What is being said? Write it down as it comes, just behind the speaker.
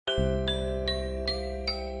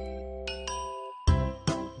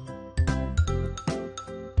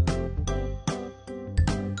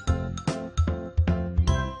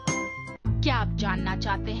जानना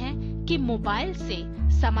चाहते हैं कि मोबाइल से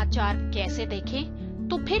समाचार कैसे देखें,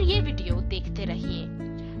 तो फिर ये वीडियो देखते रहिए।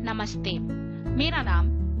 नमस्ते, मेरा नाम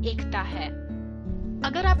एकता है।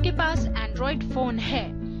 अगर आपके पास एंड्रॉइड फोन है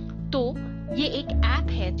तो ये एक ऐप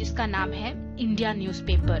है जिसका नाम है इंडिया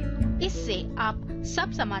न्यूज़पेपर। इससे आप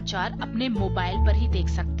सब समाचार अपने मोबाइल पर ही देख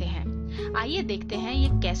सकते हैं। आइए देखते हैं ये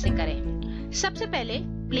कैसे करें। सबसे पहले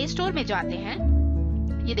प्ले स्टोर में जाते हैं।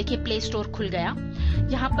 ये देखिए प्ले स्टोर खुल गया।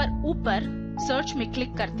 यहाँ पर ऊपर सर्च में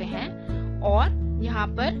क्लिक करते हैं और यहाँ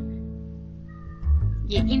पर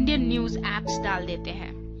ये इंडियन न्यूज एप्स डाल देते हैं।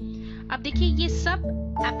 अब देखिए ये सब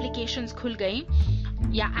एप्लीकेशंस खुल गई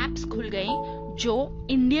या एप्स खुल गई जो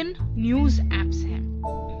इंडियन न्यूज एप्स हैं।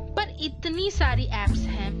 पर इतनी सारी एप्स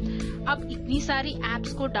हैं, अब इतनी सारी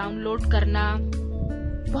एप्स को डाउनलोड करना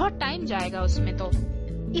बहुत टाइम जाएगा उसमें। तो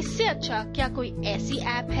इससे अच्छा क्या कोई ऐसी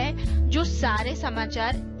ऐप है जो सारे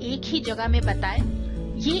समाचार एक ही जगह में बताए।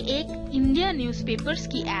 ये एक इंडिया न्यूज़पेपर्स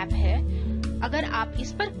की ऐप है। अगर आप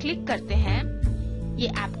इस पर क्लिक करते हैं, ये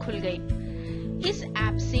ऐप खुल गई। इस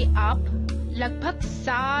ऐप से आप लगभग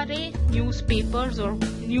सारे न्यूज़पेपर्स और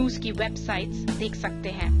न्यूज की वेबसाइट्स देख सकते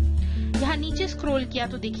हैं। यहाँ नीचे स्क्रॉल किया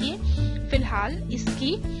तो देखिए फिलहाल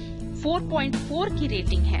इसकी 4.4 की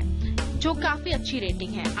रेटिंग है, जो काफी अच्छी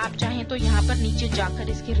रेटिंग है। आप चाहें तो यहाँ पर नीचे जाकर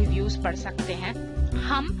इसके रिव्यूज पढ़ सकते हैं।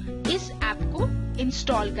 हम इस ऐप को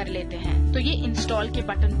इंस्टॉल कर लेते हैं, तो ये इंस्टॉल के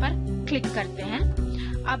बटन पर क्लिक करते हैं।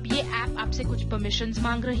 अब ये ऐप आपसे कुछ परमिशंस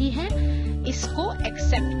मांग रही है, इसको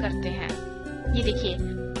एक्सेप्ट करते हैं। ये देखिए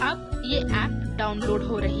अब ये ऐप डाउनलोड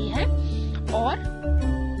हो रही है और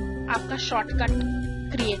आपका शॉर्टकट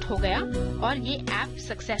क्रिएट हो गया और ये ऐप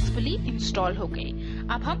सक्सेसफुली इंस्टॉल हो गई।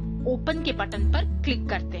 अब हम ओपन के बटन पर क्लिक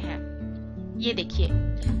करते हैं। ये देखिए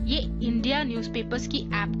ये इंडिया न्यूज़पेपर्स की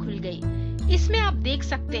ऐप खुल गई। इसमें आप देख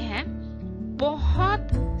सकते हैं बहुत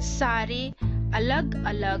सारे अलग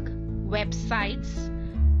अलग वेबसाइट्स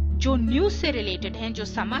जो न्यूज से रिलेटेड हैं, जो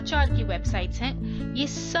समाचार की वेबसाइट्स हैं, ये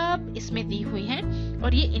सब इसमें दी हुई हैं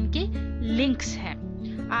और ये इनके लिंक्स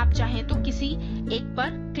हैं। आप चाहें तो किसी एक पर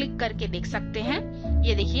क्लिक करके देख सकते हैं।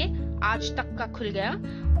 ये देखिए आज तक का खुल गया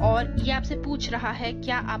और ये आपसे पूछ रहा है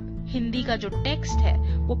क्या आप हिंदी का जो टेक्स्ट है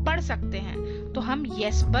वो पढ़ सकते हैं, तो हम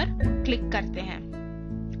यस पर क्लिक करते हैं।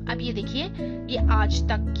 अब ये देखिए ये आज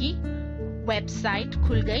तक की वेबसाइट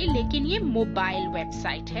खुल गई, लेकिन ये मोबाइल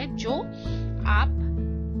वेबसाइट है जो आप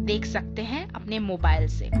देख सकते हैं अपने मोबाइल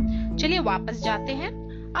से। चलिए वापस जाते हैं।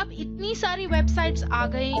 अब इतनी सारी वेबसाइट्स आ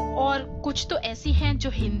गई और कुछ तो ऐसी हैं जो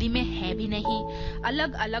हिंदी में है भी नहीं,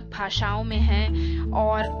 अलग अलग भाषाओं में हैं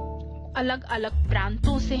और अलग अलग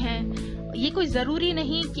प्रांतों से हैं। ये कोई जरूरी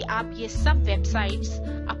नहीं कि आप ये सब वेबसाइट्स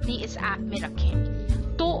अपनी इस ऐप में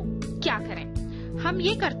रखें। तो क्या करें? हम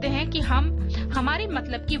ये करते हैं कि हम हमारे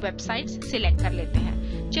मतलब की वेबसाइट्स सिलेक्ट कर लेते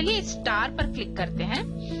हैं। चलिए स्टार पर क्लिक करते हैं।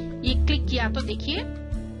 ये क्लिक किया तो देखिए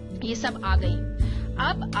ये सब आ गई।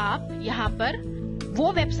 अब आप यहाँ पर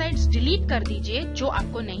वो वेबसाइट्स डिलीट कर दीजिए जो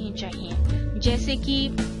आपको नहीं चाहिए। जैसे कि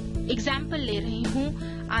एग्जाम्पल ले रही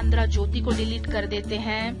हूँ, आंध्रा ज्योति को डिलीट कर देते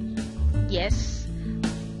हैं। यस,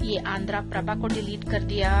 ये आंध्रा प्रभा को डिलीट कर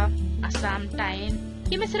दिया। असम टाइम,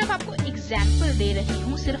 ये मैं सिर्फ आपको एग्जाम्पल दे रही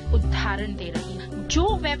हूँ, सिर्फ उदाहरण दे रही हूँ। जो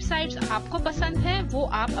वेबसाइट्स आपको पसंद है वो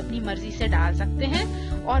आप अपनी मर्जी से डाल सकते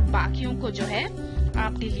हैं और बाकियों को जो है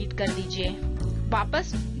आप डिलीट कर दीजिए।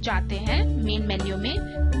 वापस जाते हैं मेन मेन्यू में।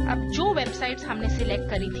 अब जो वेबसाइट्स हमने सिलेक्ट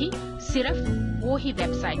करी थी सिर्फ वो ही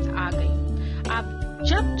वेबसाइट्स आ गई। आप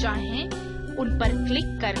जब चाहें उन पर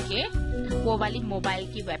क्लिक करके वो वाली मोबाइल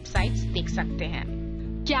की वेबसाइट्स देख सकते हैं।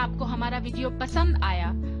 क्या आपको हमारा वीडियो पसंद आया?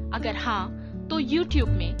 अगर हाँ तो YouTube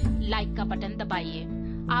में लाइक का बटन दबाइए।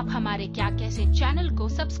 आप हमारे क्या कैसे चैनल को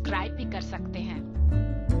सब्सक्राइब भी कर सकते हैं।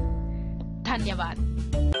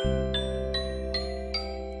 धन्यवाद।